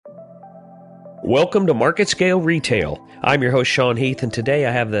Welcome to Market Scale Retail. I'm your host, Sean Heath, and today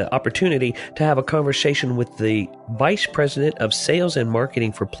I have the opportunity to have a conversation with the Vice President of Sales and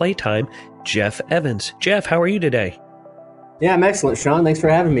Marketing for Playtime, Jeff Evans. Jeff, how are you today? Yeah, I'm excellent, Sean. Thanks for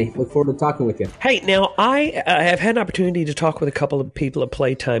having me. Look forward to talking with you. Hey, now I have had an opportunity to talk with a couple of people at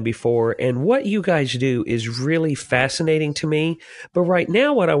Playtime before, and what you guys do is really fascinating to me. But right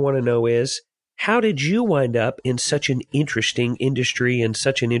now what I want to know is, how did you wind up in such an interesting industry and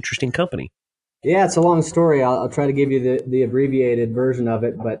such an interesting company? Yeah, it's a long story. I'll try to give you the abbreviated version of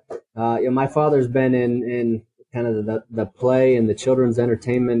it. But my father's been in kind of the play and the children's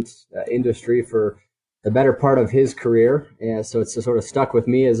entertainment industry for the better part of his career. Yeah, so it's sort of stuck with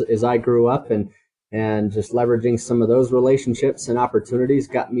me as I grew up, and just leveraging some of those relationships and opportunities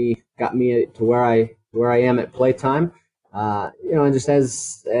got me to where I am at Playtime. And just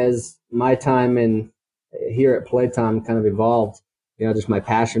as my time here at Playtime kind of evolved. Just my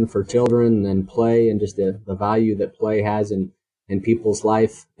passion for children and play, and just the value that play has in people's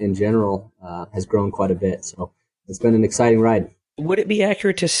life in general has grown quite a bit. So it's been an exciting ride. Would it be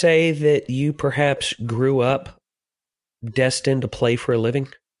accurate to say that you perhaps grew up destined to play for a living?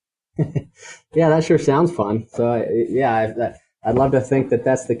 Yeah, that sure sounds fun. So I'd love to think that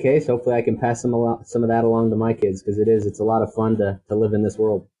that's the case. Hopefully I can pass some of that along to my kids, because it's a lot of fun to live in this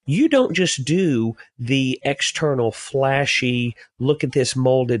world. You don't just do the external flashy, look at this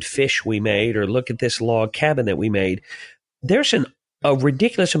molded fish we made, or look at this log cabin that we made. There's a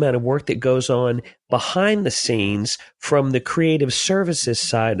ridiculous amount of work that goes on behind the scenes from the creative services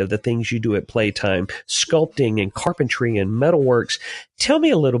side of the things you do at Playtime, sculpting and carpentry and metalworks. Tell me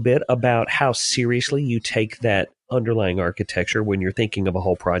a little bit about how seriously you take that underlying architecture when you're thinking of a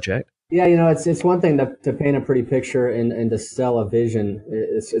whole project. Yeah, it's one thing to paint a pretty picture and to sell a vision.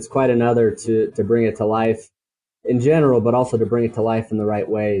 It's quite another to bring it to life in general, but also to bring it to life in the right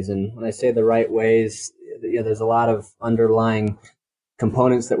ways. And when I say the right ways, there's a lot of underlying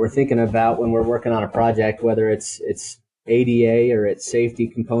components that we're thinking about when we're working on a project, whether it's ADA or it's safety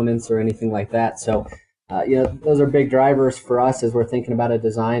components or anything like that. So, those are big drivers for us as we're thinking about a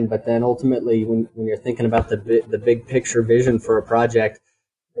design. But then ultimately, when you're thinking about the big picture vision for a project,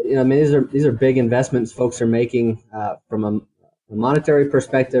 these are big investments folks are making from a monetary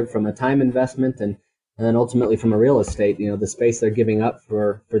perspective, from a time investment, and then ultimately from a real estate. The space they're giving up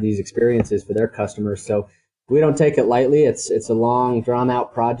for these experiences for their customers. So we don't take it lightly. It's a long, drawn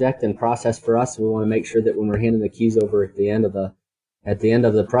out project and process for us. We want to make sure that when we're handing the keys over at the end of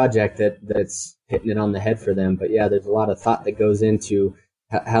the project, that it's hitting it on the head for them. But yeah, there's a lot of thought that goes into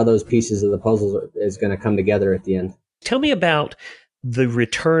how those pieces of the puzzle is going to come together at the end. Tell me about the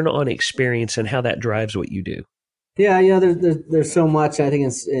return on experience and how that drives what you do. Yeah, there's so much. I think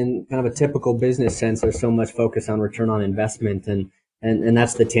it's in kind of a typical business sense. There's so much focus on return on investment, and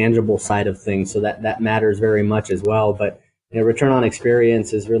that's the tangible side of things. So that matters very much as well. But return on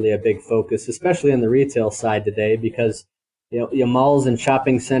experience is really a big focus, especially on the retail side today, because malls and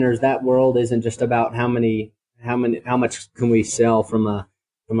shopping centers. That world isn't just about how much can we sell from a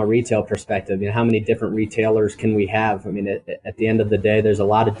retail perspective. How many different retailers can we have? I mean, at the end of the day, there's a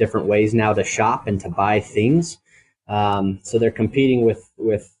lot of different ways now to shop and to buy things. So they're competing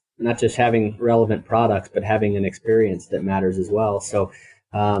with not just having relevant products, but having an experience that matters as well. So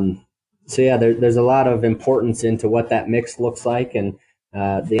there's a lot of importance into what that mix looks like, and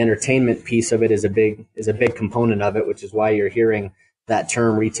the entertainment piece of it is a big component of it, which is why you're hearing that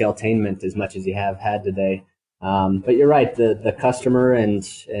term retailtainment as much as you have had today. But you're right, the customer and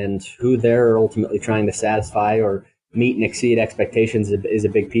who they're ultimately trying to satisfy or meet and exceed expectations is a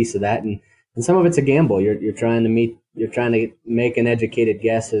big piece of that. And some of it's a gamble. You're trying to make an educated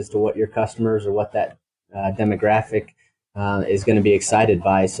guess as to what your customers or what that demographic is going to be excited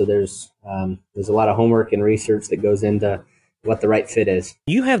by. So there's a lot of homework and research that goes into what the right fit is.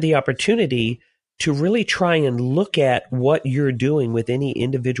 You have the opportunity to really try and look at what you're doing with any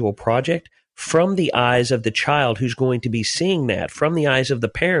individual project from the eyes of the child who's going to be seeing that, from the eyes of the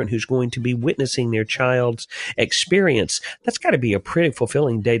parent who's going to be witnessing their child's experience. That's got to be a pretty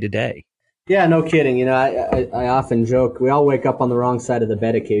fulfilling day to day. Yeah, no kidding. I often joke, we all wake up on the wrong side of the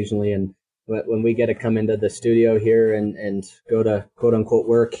bed occasionally. And when we get to come into the studio here and go to quote unquote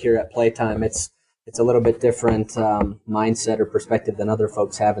work here at Playtime, it's a little bit different mindset or perspective than other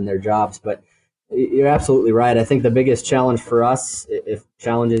folks have in their jobs. But you're absolutely right. I think the biggest challenge for us, if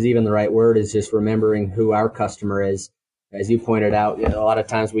challenge is even the right word, is just remembering who our customer is. As you pointed out, a lot of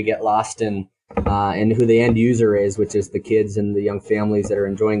times we get lost in who the end user is, which is the kids and the young families that are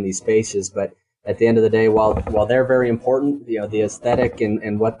enjoying these spaces. But at the end of the day, while they're very important, the aesthetic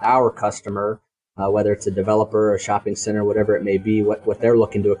and what our customer whether it's a developer or a shopping center, whatever it may be, what they're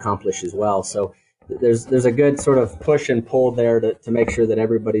looking to accomplish as well. So there's a good sort of push and pull there to make sure that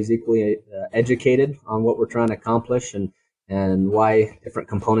everybody's equally educated on what we're trying to accomplish and why different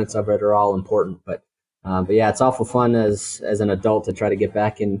components of it are all important. But yeah, it's awful fun as an adult to try to get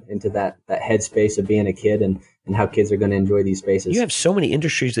back into that headspace of being a kid and how kids are going to enjoy these spaces. You have so many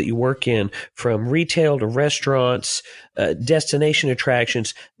industries that you work in, from retail to restaurants, destination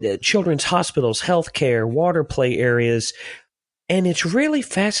attractions, children's hospitals, healthcare, water play areas. And it's really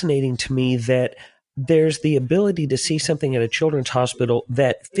fascinating to me that there's the ability to see something at a children's hospital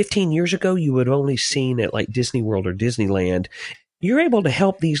that 15 years ago you would have only seen at like Disney World or Disneyland. You're able to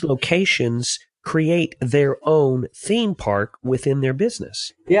help these locations create their own theme park within their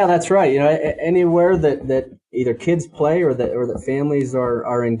business. Yeah, that's right. Anywhere that either kids play or that families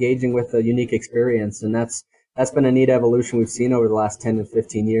are engaging with a unique experience, and that's been a neat evolution we've seen over the last 10 to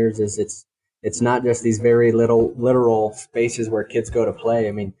 15 years. Is it's not just these very literal spaces where kids go to play.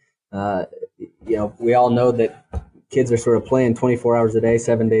 I mean, we all know that kids are sort of playing 24 hours a day,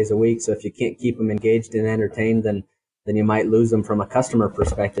 7 days a week. So if you can't keep them engaged and entertained, then you might lose them from a customer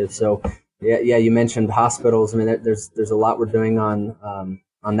perspective. So yeah, you mentioned hospitals. I mean, there's a lot we're doing on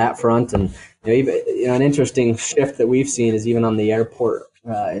that front, and even an interesting shift that we've seen is even on the airport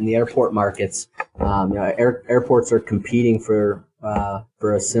in the airport markets. Airports are competing for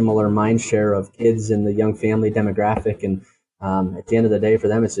a similar mind share of kids in the young family demographic, and at the end of the day, for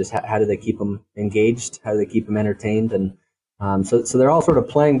them, it's just how do they keep them engaged, how do they keep them entertained, and so they're all sort of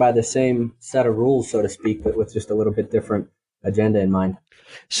playing by the same set of rules, so to speak, but with just a little bit different agenda in mind.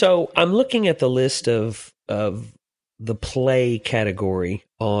 So I'm looking at the list of the play category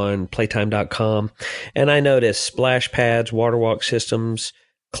on playtime.com, and I noticed splash pads, water walk systems,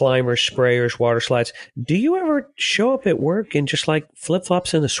 climbers, sprayers, water slides. Do you ever show up at work in just like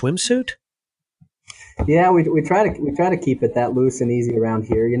flip-flops and a swimsuit? Yeah, we try to keep it that loose and easy around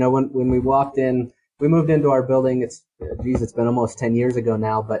here. When we walked in, we moved into our building. It's been almost 10 years ago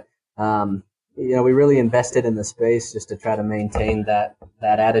now, but we really invested in the space just to try to maintain that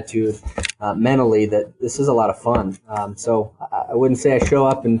attitude mentally that this is a lot of fun. So I wouldn't say I show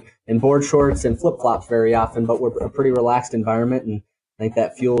up in board shorts and flip-flops very often, but we're a pretty relaxed environment, and I think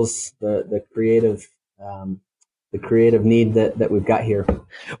that fuels the creative need that we've got here.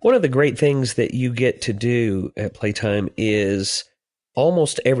 One of the great things that you get to do at Playtime is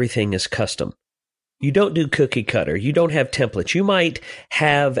almost everything is custom. You don't do cookie cutter. You don't have templates. You might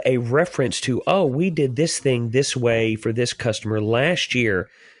have a reference to, we did this thing this way for this customer last year,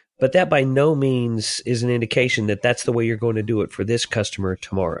 but that by no means is an indication that that's the way you're going to do it for this customer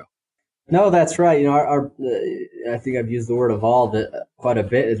tomorrow. No, that's right. I think I've used the word evolved quite a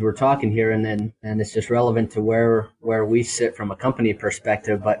bit as we're talking here, and it's just relevant to where we sit from a company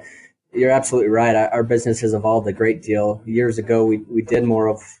perspective. But you're absolutely right. Our business has evolved a great deal. Years ago, we did more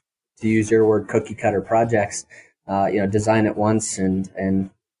of, to use your word, cookie cutter projects. Design it once and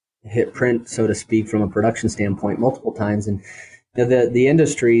hit print, so to speak, from a production standpoint multiple times. And the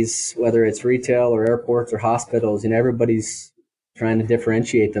industries, whether it's retail or airports or hospitals, everybody's trying to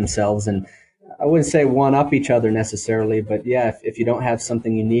differentiate themselves, and I wouldn't say one up each other necessarily, but yeah, if you don't have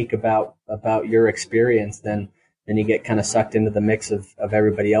something unique about your experience, then you get kind of sucked into the mix of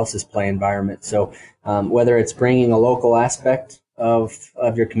everybody else's play environment. So whether it's bringing a local aspect of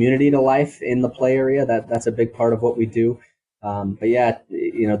your community to life in the play area, that's a big part of what we do. But yeah,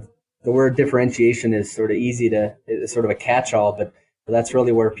 the word differentiation is sort of it's sort of a catch-all, but that's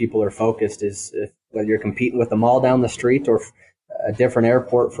really where people are focused, is whether you're competing with the mall down the street or a different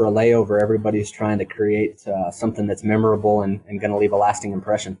airport for a layover, everybody's trying to create something that's memorable and going to leave a lasting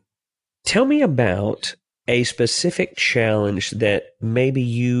impression. Tell me about a specific challenge that maybe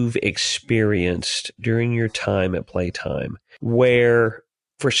you've experienced during your time at Playtime where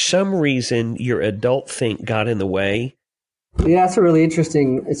for some reason your adult think got in the way. Yeah, it's a really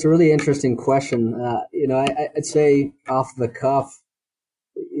interesting question. I'd say off the cuff,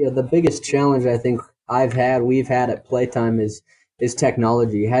 the biggest challenge I think we've had at Playtime is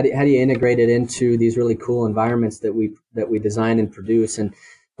technology. How do you integrate it into these really cool environments that we design and produce? And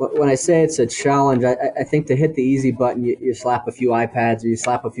when I say it's a challenge, I think to hit the easy button, you slap a few iPads or you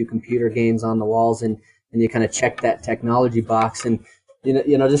slap a few computer games on the walls, and you kind of check that technology box. And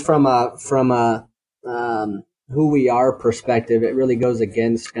just from a who we are perspective, it really goes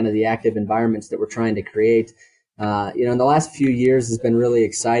against kind of the active environments that we're trying to create. In the last few years has been really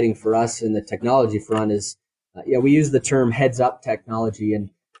exciting for us in the technology front is, we use the term heads up technology, and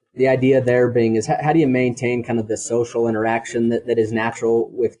the idea there being is how do you maintain kind of the social interaction that is natural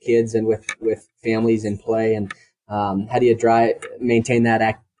with kids and with families in play, and how do you maintain that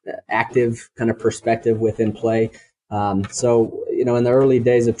active kind of perspective within play. So, in the early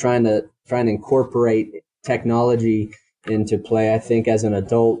days of trying to incorporate technology into play, I think as an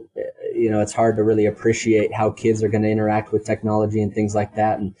adult, it's hard to really appreciate how kids are going to interact with technology and things like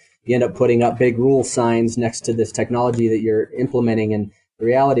that. And you end up putting up big rule signs next to this technology that you're implementing. And the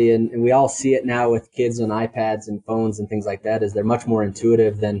reality, and we all see it now with kids on iPads and phones and things like that, is they're much more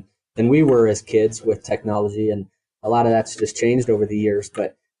intuitive than we were as kids with technology. And a lot of that's just changed over the years.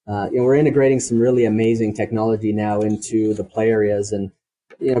 But we're integrating some really amazing technology now into the play areas, and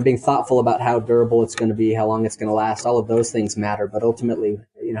being thoughtful about how durable it's going to be, how long it's going to last. All of those things matter, but ultimately,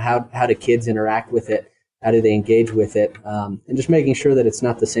 how do kids interact with it? How do they engage with it? And just making sure that it's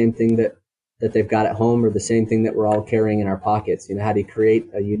not the same thing that they've got at home or the same thing that we're all carrying in our pockets. How do you create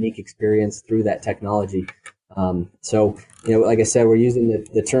a unique experience through that technology? So, like I said, we're using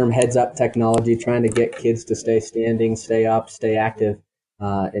the term heads up technology, trying to get kids to stay standing, stay up, stay active,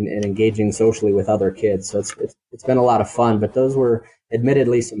 and engaging socially with other kids. So it's been a lot of fun, but those were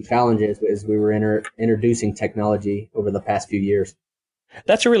admittedly some challenges as we were introducing technology over the past few years.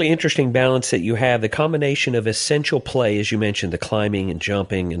 That's a really interesting balance that you have, the combination of essential play, as you mentioned, the climbing and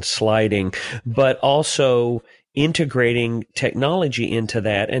jumping and sliding, but also integrating technology into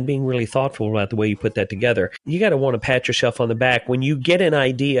that and being really thoughtful about the way you put that together. You got to want to pat yourself on the back when you get an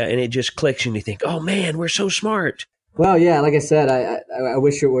idea and it just clicks and you think, oh man, we're so smart. Well, yeah, like I said, I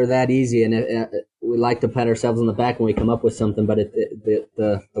wish it were that easy, and we like to pat ourselves on the back when we come up with something, but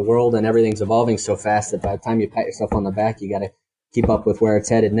the world and everything's evolving so fast that by the time you pat yourself on the back, you got to keep up with where it's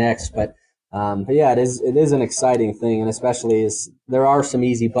headed next. But yeah, it is an exciting thing, and especially there are some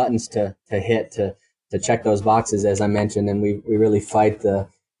easy buttons to hit to check those boxes, as I mentioned, and we really fight the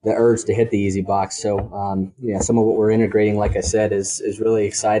urge to hit the easy box. So some of what we're integrating, like I said, is really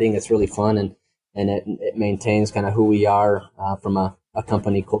exciting. It's really fun, and it maintains kind of who we are from a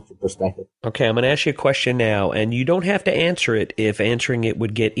company culture perspective. Okay, I'm going to ask you a question now, and you don't have to answer it if answering it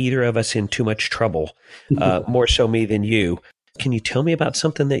would get either of us in too much trouble, more so me than you. Can you tell me about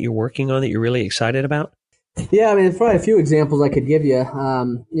something that you're working on that you're really excited about? Yeah, I mean, there's probably a few examples I could give you.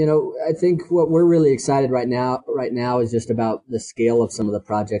 I think what we're really excited right now is just about the scale of some of the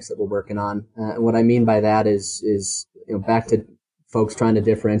projects that we're working on. And what I mean by that is back to folks trying to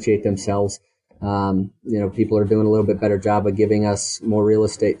differentiate themselves. People are doing a little bit better job of giving us more real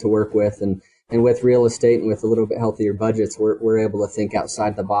estate to work with, and with real estate and with a little bit healthier budgets, we're able to think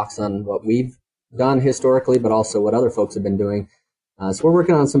outside the box on what we've done historically, but also what other folks have been doing. So we're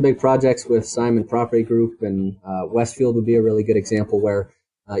working on some big projects with Simon Property Group, and Westfield would be a really good example where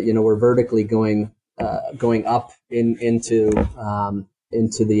we're vertically going up into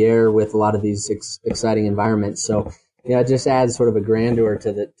the air with a lot of these exciting environments. So it just adds sort of a grandeur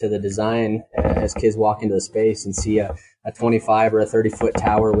to the design as kids walk into the space and see a 25 or a 30-foot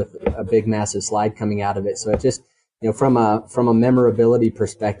tower with a big massive slide coming out of it. So it just from a memorability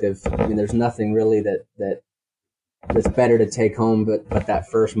perspective, I mean, there's nothing really that's better to take home but that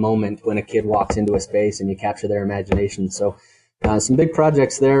first moment when a kid walks into a space and you capture their imagination. So some big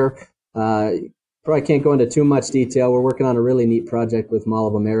projects there. Probably can't go into too much detail. We're working on a really neat project with Mall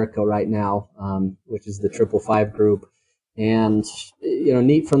of America right now, which is the 555 group. And,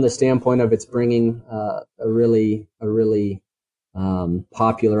 neat from the standpoint of it's bringing a really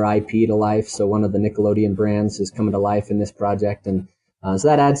popular IP to life. So one of the Nickelodeon brands is coming to life in this project. And so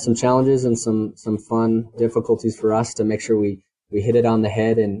that adds some challenges and some fun difficulties for us to make sure we hit it on the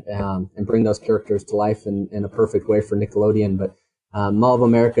head and bring those characters to life in a perfect way for Nickelodeon. But Mall of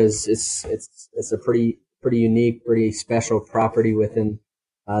America it's a pretty unique, pretty special property within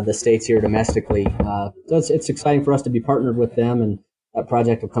the States here domestically. So it's exciting for us to be partnered with them, and that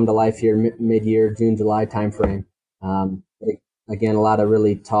project will come to life here mid-year, June, July timeframe. Again, a lot of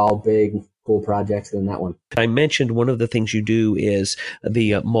really tall, big, cool projects in that one. I mentioned one of the things you do is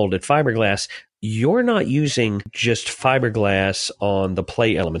the molded fiberglass. You're not using just fiberglass on the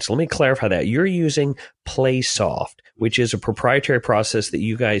play elements. Let me clarify that. You're using PlaySoft, which is a proprietary process that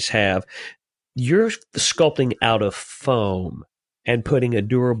you guys have. You're sculpting out of foam and putting a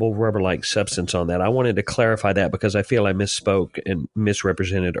durable rubber-like substance on that. I wanted to clarify that because I feel I misspoke and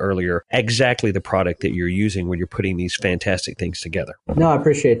misrepresented earlier exactly the product that you're using when you're putting these fantastic things together. No, I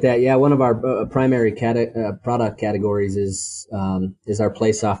appreciate that. Yeah, one of our primary product categories is our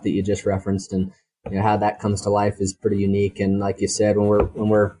PlaySoft that you just referenced, and how that comes to life is pretty unique. And like you said,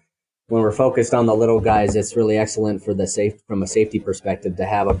 when we're focused on the little guys, it's really excellent for from a safety perspective to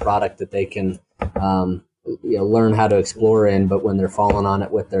have a product that they can learn how to explore in, but when they're falling on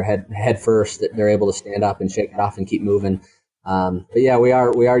it with their head first, that they're able to stand up and shake it off and keep moving. But yeah, we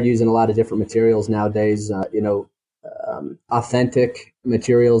are using a lot of different materials nowadays. Authentic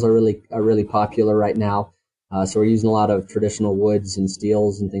materials are really popular right now. So we're using a lot of traditional woods and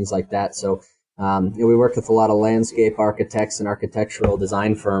steels and things like that. So we work with a lot of landscape architects and architectural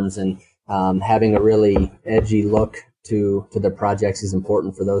design firms, and having a really edgy look to the projects is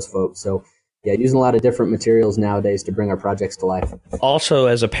important for those folks. So yeah, using a lot of different materials nowadays to bring our projects to life. Also,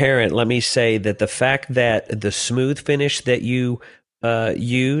 as a parent, let me say that the fact that the smooth finish that you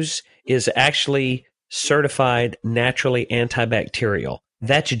use is actually certified naturally antibacterial.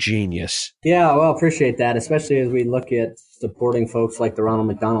 That's genius. Yeah, well, appreciate that, especially as we look at supporting folks like the Ronald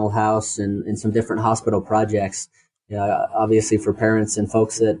McDonald House and some different hospital projects. Obviously for parents and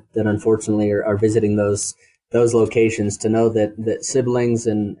folks that unfortunately are visiting those locations, to know that siblings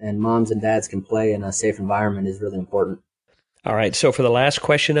and moms and dads can play in a safe environment is really important. All right. So for the last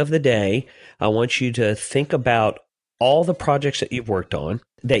question of the day, I want you to think about all the projects that you've worked on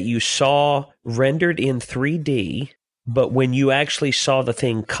that you saw rendered in 3D, but when you actually saw the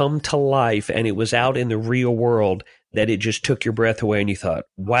thing come to life and it was out in the real world, that it just took your breath away and you thought,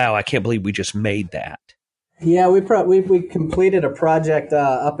 wow, I can't believe we just made that. Yeah, we completed a project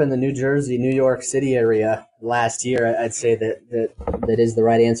up in the New Jersey, New York City area last year. I'd say that is the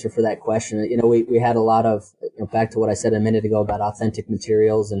right answer for that question. We had a lot of, back to what I said a minute ago about authentic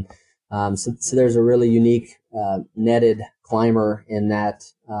materials, and so there's a really unique netted climber in that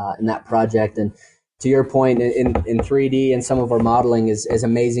project. And to your point, in 3D and some of our modeling is as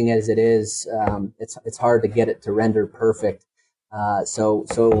amazing as it is. It's hard to get it to render perfect. So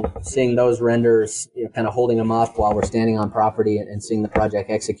seeing those renders, kind of holding them up while we're standing on property and seeing the project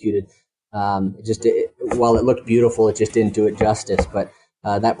executed, while it looked beautiful, it just didn't do it justice. But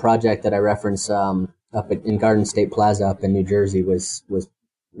that project that I referenced up in Garden State Plaza up in New Jersey was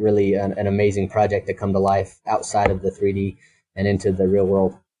really an amazing project to come to life outside of the 3D and into the real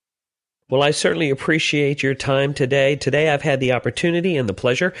world. Well, I certainly appreciate your time today. Today, I've had the opportunity and the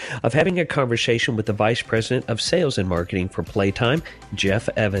pleasure of having a conversation with the Vice President of Sales and Marketing for Playtime, Jeff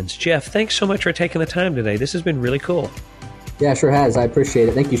Evans. Jeff, thanks so much for taking the time today. This has been really cool. Yeah, sure has. I appreciate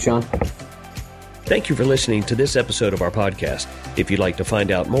it. Thank you, Sean. Thank you for listening to this episode of our podcast. If you'd like to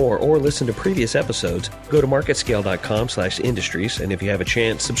find out more or listen to previous episodes, go to marketscale.com/industries. And if you have a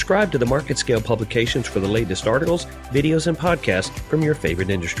chance, subscribe to the MarketScale publications for the latest articles, videos, and podcasts from your favorite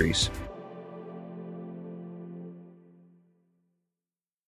industries.